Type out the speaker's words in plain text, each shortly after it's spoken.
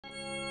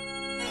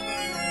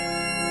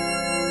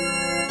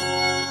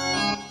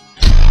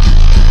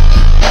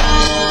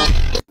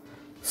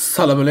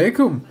Assalamu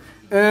alaikum.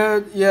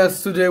 And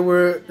yes, today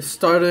we're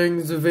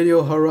starting the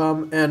video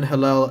haram and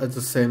halal at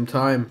the same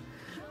time.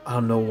 I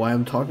don't know why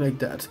I'm talking like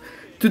that.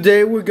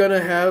 Today we're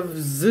gonna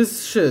have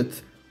this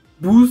shit.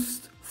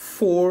 Boost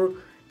for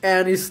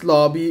Enies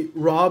Lobby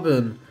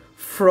Robin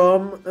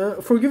from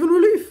Forgiven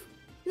Relief.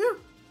 Yeah.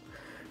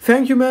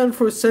 Thank you, man,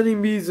 for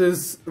sending me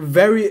this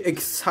very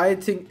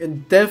exciting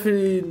and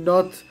definitely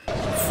not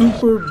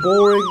super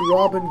boring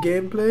Robin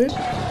gameplay.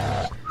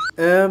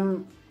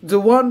 The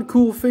one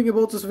cool thing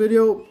about this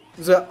video,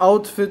 the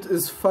outfit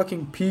is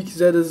fucking peak.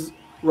 That is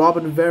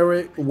Robin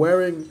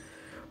wearing.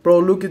 Bro,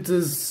 look at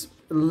this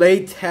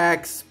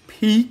latex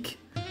peak.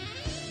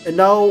 And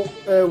now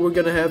we're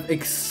gonna have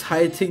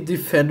exciting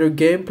defender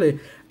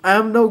gameplay.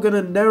 I'm now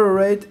gonna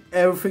narrate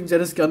everything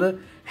that is gonna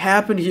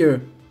happen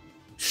here.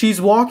 She's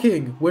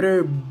walking with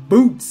her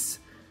boots.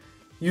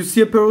 You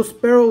see a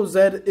Sparrow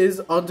that is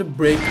on the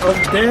brink of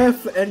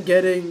death and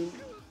getting...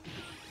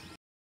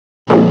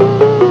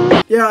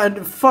 yeah,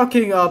 and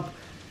fucking up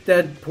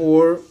that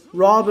poor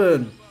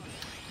Robin.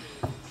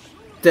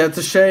 That's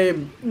a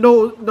shame.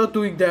 No, not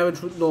doing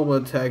damage with normal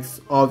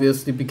attacks,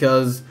 obviously,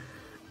 because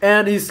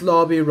Enies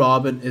Lobby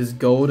Robin is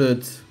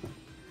goated.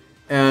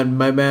 And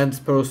my man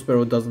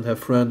Sparrow doesn't have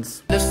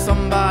friends. If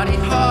somebody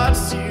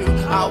hurts you,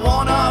 I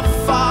wanna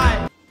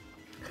fight.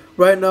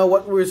 Right now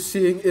what we're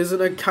seeing is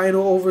an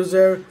Akainu over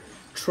there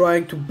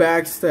trying to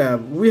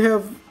backstab. We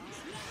have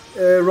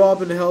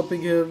Robin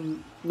helping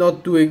him,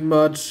 not doing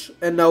much,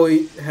 and now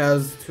he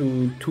has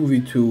to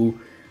 2v2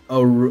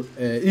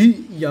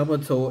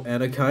 Yamato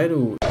and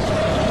Akainu.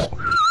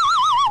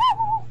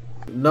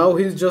 Now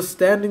he's just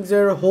standing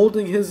there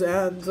holding his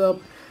hands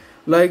up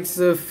like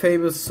the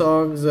famous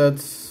song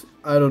that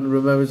I don't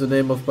remember the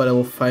name of, but I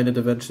will find it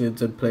eventually and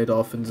then play it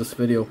off in this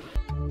video.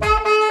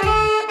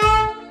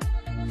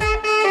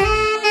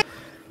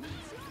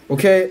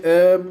 Okay,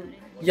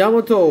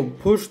 Yamato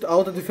pushed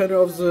out the defender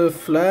of the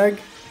flag,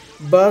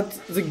 but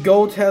the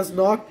goat has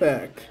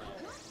knockback.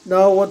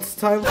 Now what's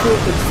time for?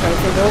 It's time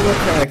for normal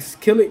attacks.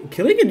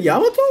 Killing in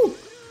Yamato?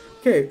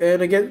 Okay,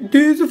 and again,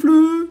 there's a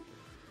flu.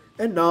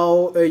 And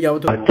now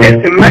Yamato.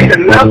 Make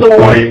another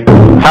one.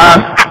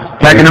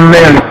 Taking a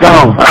million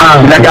stone.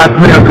 Like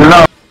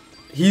I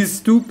He's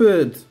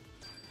stupid.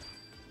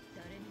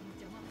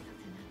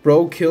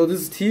 Bro killed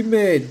his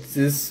teammate.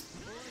 This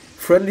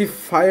friendly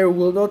fire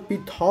will not be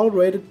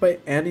tolerated by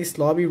Enies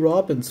Lobby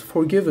Robins.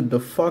 Forgiven. The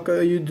fuck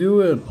are you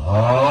doing?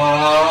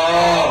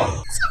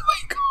 Oh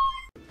my god.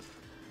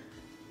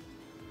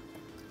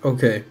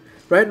 Okay.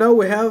 Right now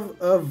we have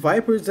a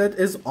Viper that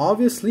is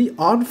obviously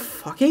on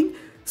fucking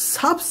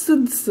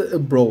substance.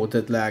 Bro,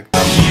 that lag.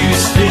 You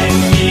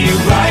spin me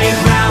right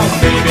round,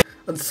 baby.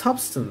 On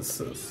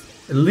substances.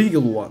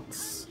 Illegal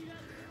ones.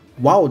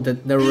 Wow,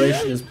 that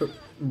narration is...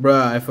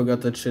 bruh, I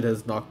forgot that shit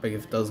has knockback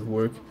if it doesn't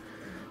work.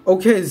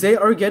 Okay, they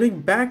are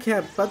getting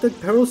backcapped, but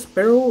that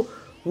Sparrow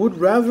would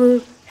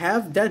rather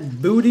have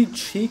that booty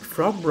cheek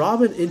from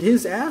Robin in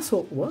his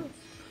asshole. What?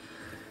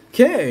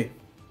 Okay.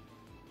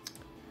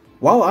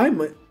 Wow, I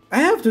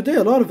have today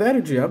a lot of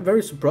energy. I'm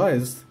very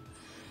surprised.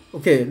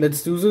 Okay,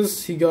 let's do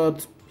this. He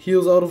got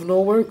heals out of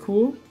nowhere.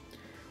 Cool.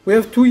 We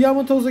have two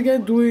Yamatos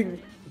again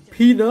doing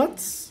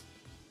peanuts.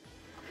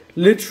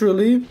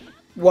 Literally.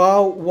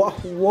 Wow.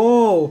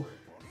 Whoa.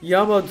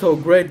 Yamato,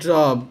 great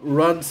job.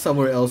 Run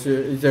somewhere else.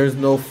 There's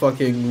no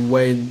fucking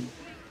way in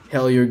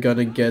hell you're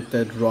gonna get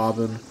that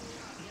Robin.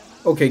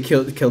 Okay,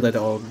 kill that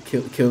all. Kill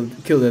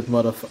that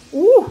motherfucker.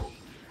 Ooh!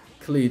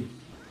 Clean.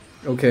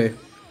 Okay.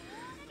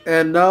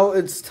 And now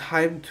it's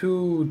time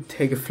to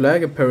take a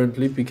flag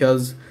apparently,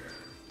 because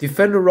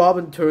Defender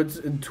Robin turns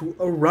into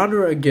a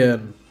runner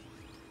again.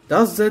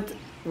 Does that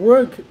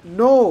work?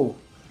 No!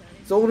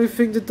 The only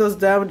thing that does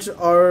damage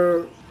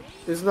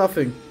is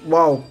nothing.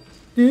 Wow.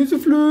 There's a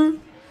flu.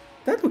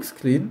 That looks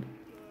clean.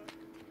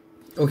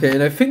 Okay,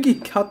 and I think he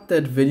cut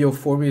that video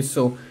for me,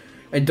 so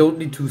I don't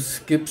need to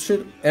skip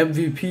shit.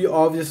 MVP,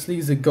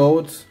 obviously, the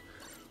GOAT.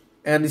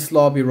 Enies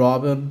Lobby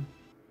Robin.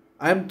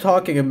 I'm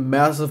talking a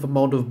massive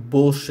amount of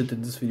bullshit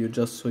in this video,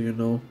 just so you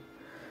know.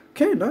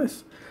 Okay,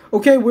 nice.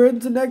 Okay, we're in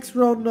the next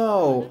round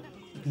now.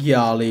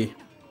 Gyali.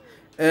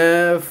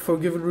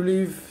 Forgiven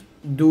Relief,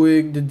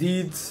 doing the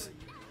deeds.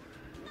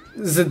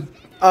 The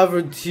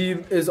other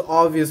team is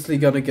obviously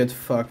gonna get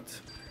fucked.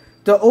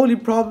 The only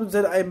problem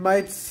that I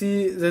might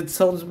see, that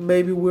sounds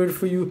maybe weird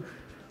for you,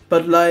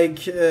 but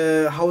like,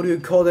 how do you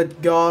call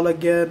that gal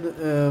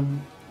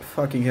again?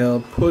 Fucking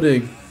hell,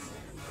 putting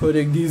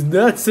these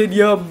nuts in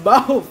your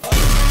mouth.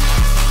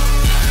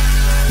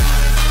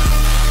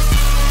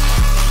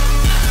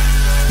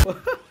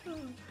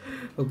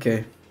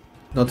 Okay,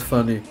 not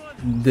funny.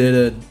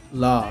 Didn't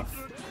laugh.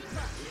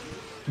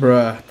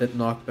 Bruh, that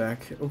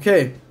knockback.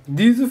 Okay,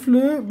 Diesel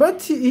flew,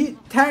 but he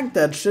tanked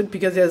that shit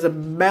because he has a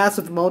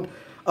massive amount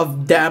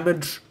of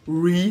damage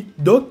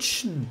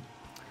reduction.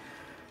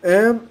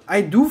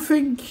 I do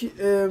think,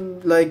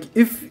 like,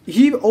 if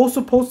he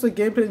also posts a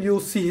gameplay and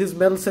you'll see his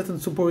metal set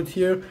and support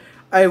here,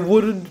 I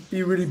wouldn't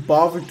be really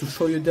bothered to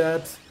show you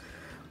that.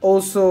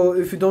 Also,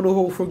 if you don't know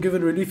who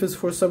Forgiven Relief is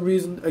for some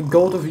reason, a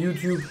goat of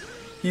YouTube.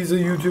 He's a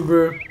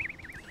YouTuber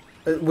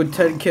with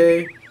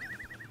 10k.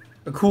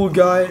 A cool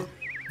guy,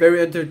 very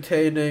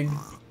entertaining.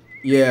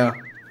 Yeah.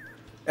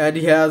 And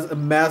he has a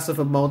massive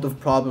amount of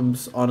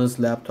problems on his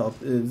laptop.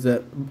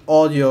 The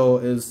audio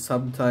is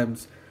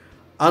sometimes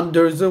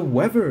under the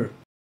weather.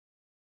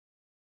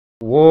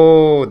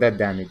 Whoa, that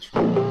damage.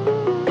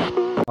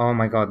 Oh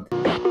my god.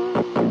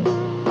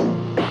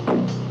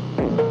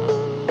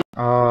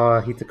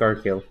 Oh, he took our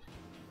kill.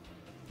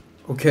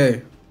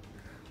 Okay.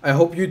 I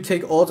hope you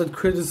take all that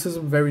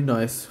criticism very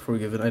nice,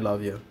 Forgiven. I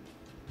love you,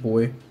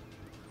 boy.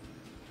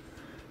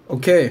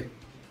 Okay.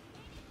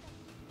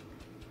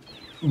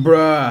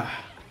 Bruh.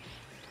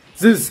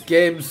 This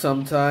game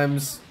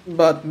sometimes,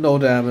 but no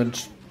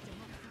damage.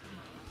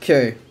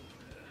 Okay.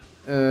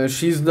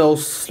 She's now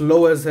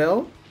slow as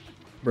hell.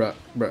 Bruh,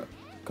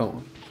 come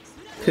on.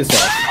 Piss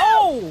off.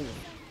 Oh!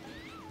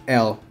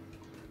 L.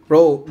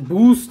 Bro,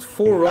 boost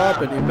for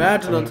Robin.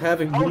 Imagine not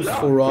having boost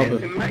for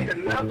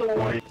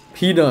Robin.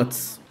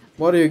 Peanuts.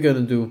 What are you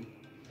gonna do?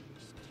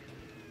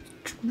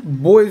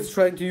 Boy is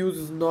trying to use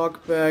his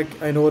knockback.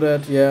 I know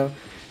that, yeah.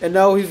 And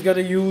now he's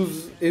gonna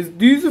use his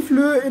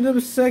Düsefleur in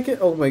a second.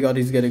 Oh my god,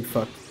 he's getting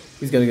fucked.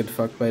 He's gonna get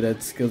fucked by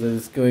that skill that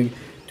is going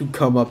to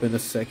come up in a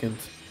second.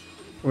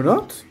 Or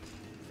not?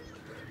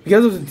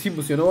 Because of the team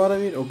boost, you know what I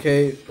mean?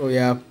 Okay, oh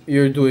yeah,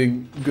 you're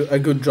doing a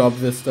good job,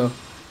 Vista.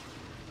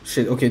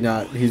 Shit, okay,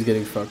 nah, he's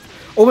getting fucked.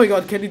 Oh my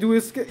god, can he do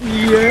his skill?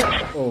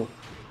 Yeah! Oh.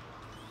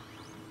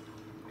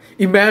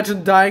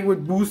 Imagine dying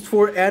with boost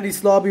for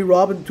Enies Lobby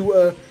Robin to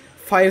a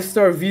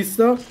 5-star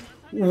Vista.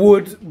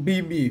 Would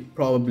be me,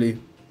 probably.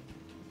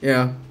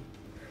 Yeah.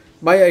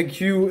 My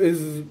IQ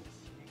is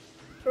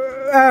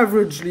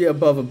averagely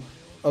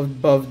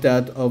above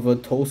that of a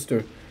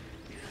toaster.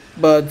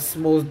 But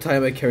most of the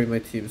time I carry my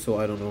team, so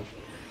I don't know.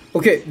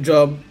 Okay,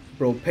 job,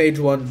 bro. Page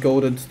 1,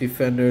 goated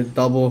defender.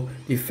 Double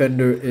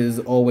defender is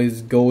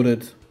always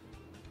goated.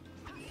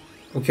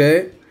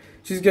 Okay.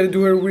 She's gonna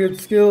do her weird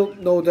skill.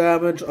 No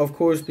damage, of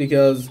course,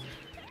 because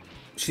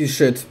she's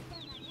shit.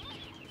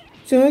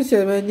 Shut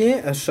your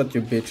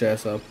bitch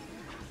ass up.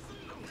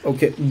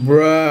 Okay,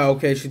 bruh.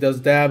 Okay, she does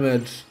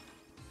damage.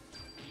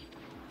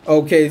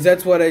 Okay,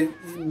 that's what I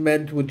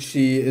meant with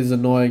she is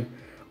annoying.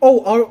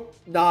 Oh,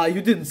 nah,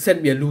 you didn't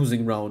send me a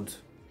losing round.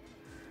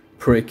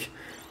 Prick.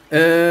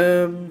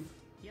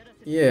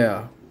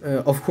 Yeah.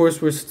 Of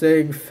course, we're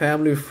staying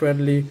family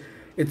friendly.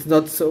 It's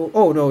not so.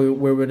 Oh no,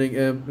 we're winning.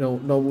 No,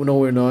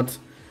 we're not.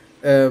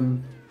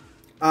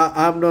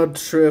 I'm not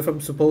sure if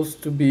I'm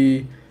supposed to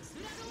be.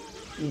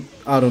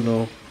 I don't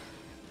know.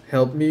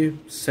 Help me.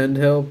 Send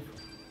help.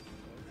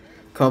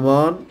 Come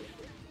on.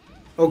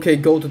 Okay,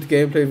 go to the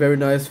gameplay. Very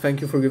nice.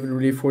 Thank you for giving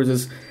relief for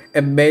this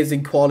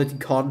amazing quality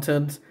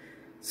content.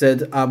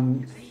 That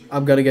I'm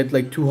gonna get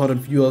like 200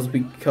 viewers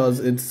because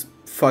it's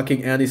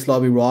fucking Enies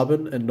Lobby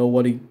Robin and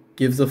nobody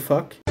gives a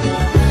fuck.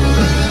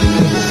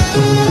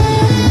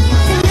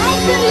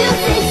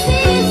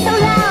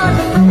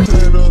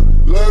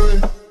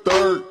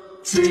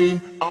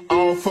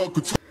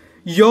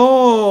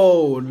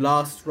 Yo,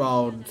 last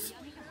round.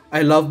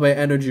 I love my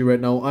energy right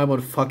now. I'm on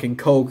fucking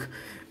coke.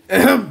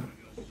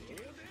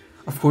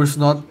 Of course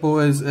not,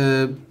 boys.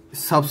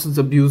 Substance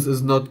abuse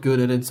is not good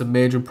and it's a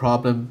major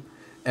problem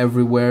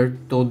everywhere.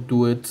 Don't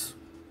do it.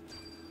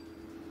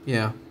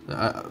 Yeah,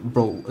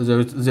 bro,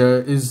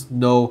 there is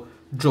no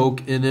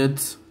joke in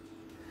it.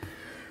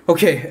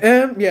 Okay,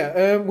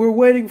 yeah, we're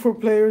waiting for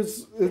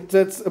players.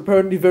 That's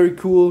apparently very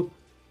cool.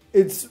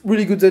 It's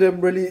really good that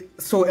I'm really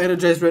so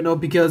energized right now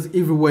because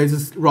either way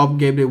this Robin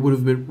gameplay would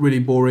have been really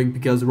boring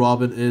because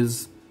Robin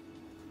is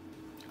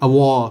a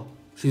wall.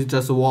 She's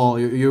just a wall.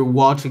 You're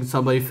watching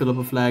somebody fill up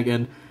a flag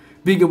and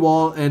being a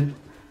wall and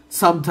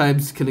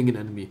sometimes killing an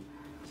enemy.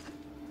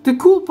 The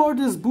cool part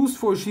is boost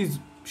for she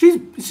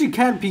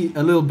can be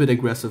a little bit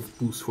aggressive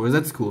boost for.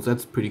 That's cool.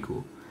 That's pretty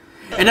cool.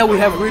 And now we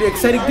have really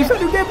exciting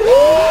defender gameplay.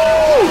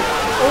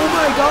 Oh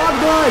my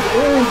god, guys!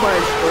 Oh my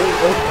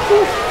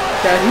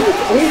that heat!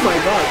 Oh my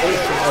god!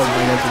 Oh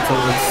my god! It's so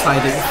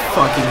exciting!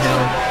 Fucking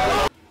hell!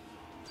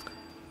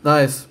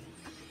 Nice.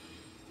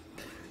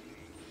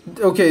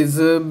 Okay,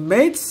 the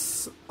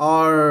mates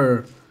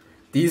are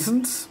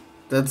decent.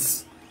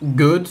 That's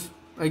good,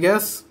 I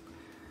guess.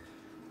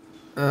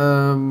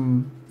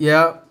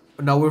 Yeah.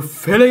 Now we're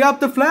filling up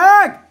the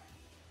flag.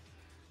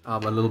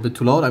 I'm a little bit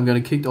too loud. I'm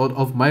gonna kicked out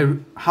of my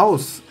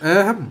house.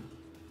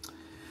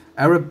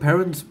 Arab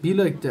parents be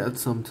like that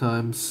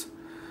sometimes.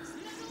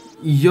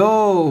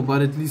 Yo,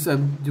 but at least I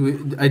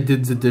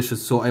did the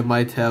dishes, so I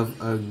might have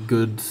a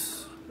good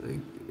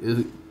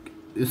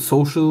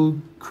social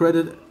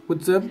credit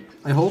with them.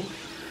 I hope,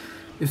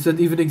 if that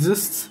even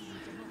exists.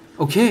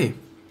 Okay.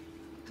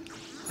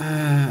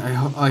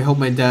 I hope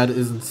my dad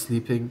isn't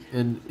sleeping,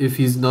 and if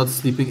he's not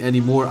sleeping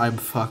anymore, I'm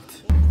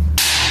fucked.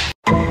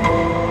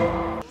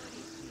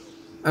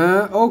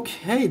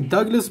 Okay,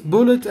 Douglas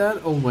Bullet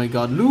and oh my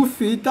god,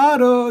 Luffy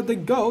Taro, the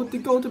goat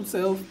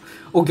himself.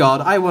 Oh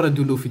god, I wanna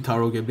do Luffy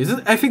Taro gameplays.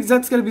 I think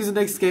that's gonna be the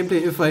next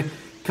gameplay if I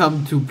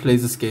come to play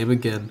this game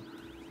again.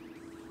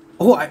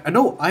 Oh, I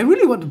know. I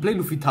really want to play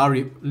Luffy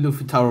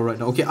Taro right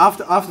now. Okay,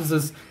 after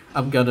this,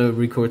 I'm gonna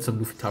record some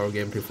Luffy Taro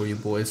gameplay for you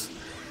boys.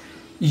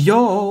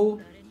 Yo,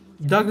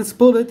 Douglas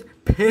Bullet,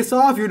 piss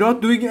off. You're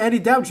not doing any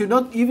damage. You're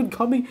not even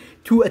coming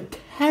to a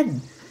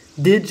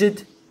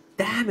 10-digit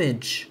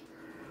damage.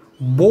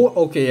 More.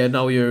 Okay, and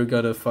now you're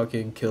gonna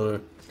fucking kill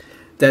her.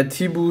 That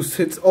T-boost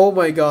hits. Oh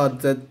my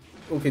god. That.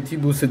 Okay,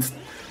 T-boost hits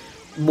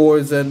more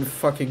than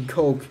fucking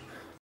coke.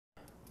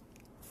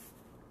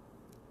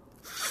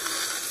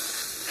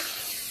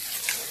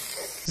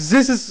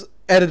 This is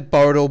edit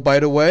Bardo, by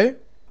the way.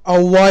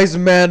 A wise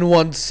man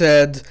once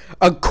said,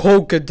 a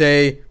coke a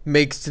day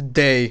makes the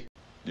day.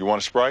 You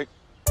want a Sprite?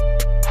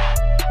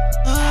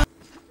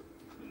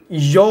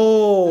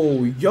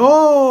 Yo!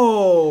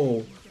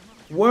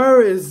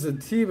 Where is the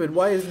team and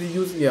why isn't he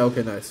using... Yeah,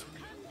 okay, nice.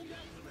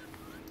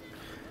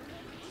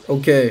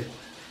 Okay.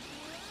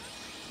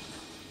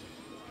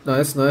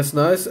 Nice.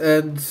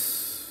 And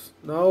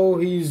now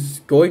he's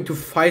going to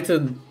fight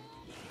an...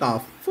 The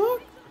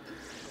fuck?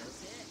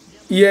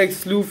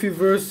 EX Luffy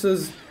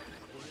versus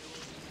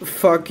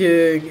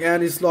fucking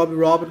Enies Lobby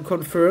Robin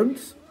confirmed.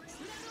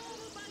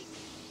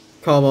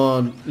 Come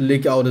on,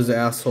 lick out his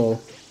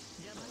asshole.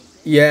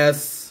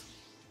 Yes.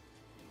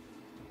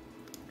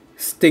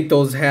 Stick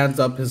those hands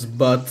up his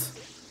butt.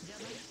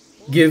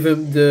 Give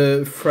him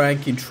the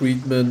Frankie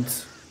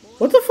treatment.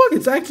 What the fuck?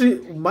 It's actually,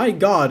 my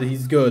god,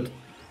 he's good.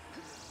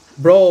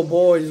 Bro,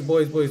 boys.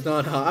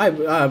 No,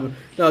 I'm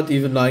not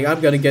even lying.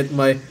 I'm gonna get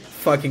my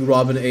fucking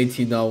Robin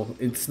 80 now.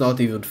 It's not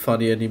even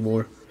funny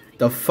anymore.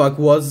 The fuck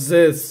was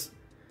this?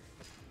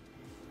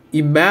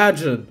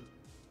 Imagine.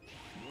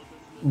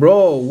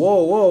 Bro,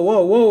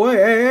 whoa,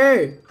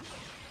 hey.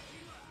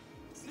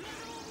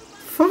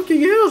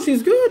 Fucking hell,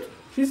 she's good.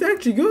 She's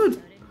actually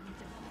good.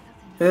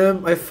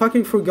 I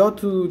fucking forgot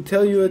to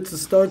tell you at the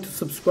start to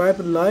subscribe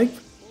and like.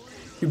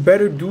 You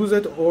better do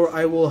that or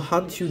I will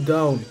hunt you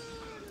down.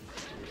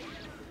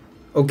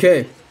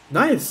 Okay,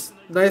 nice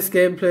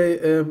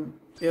gameplay.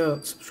 Yeah,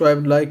 subscribe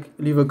and like,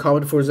 leave a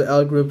comment for the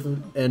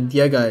algorithm, and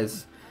yeah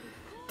guys,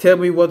 tell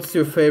me what's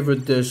your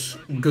favorite dish.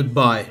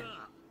 Goodbye.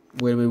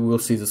 When we will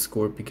see the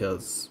score,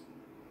 because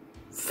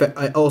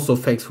I also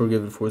thanks for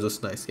giving for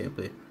this nice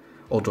gameplay.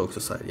 All jokes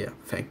aside, yeah,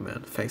 thanks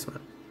man.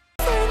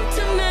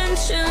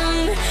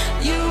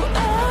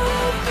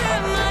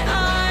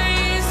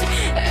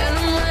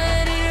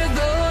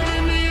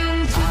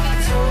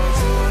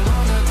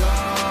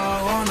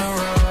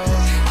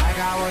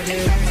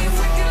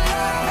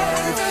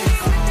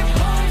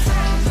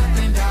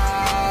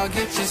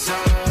 Get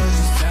yourself